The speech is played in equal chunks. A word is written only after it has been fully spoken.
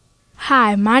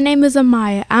Hi, my name is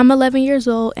Amiya. I'm 11 years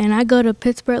old and I go to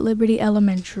Pittsburgh Liberty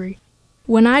Elementary.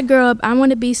 When I grow up, I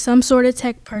want to be some sort of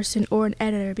tech person or an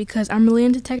editor because I'm really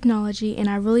into technology and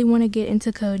I really want to get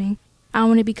into coding. I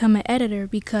want to become an editor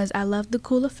because I love the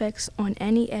cool effects on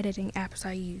any editing apps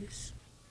I use.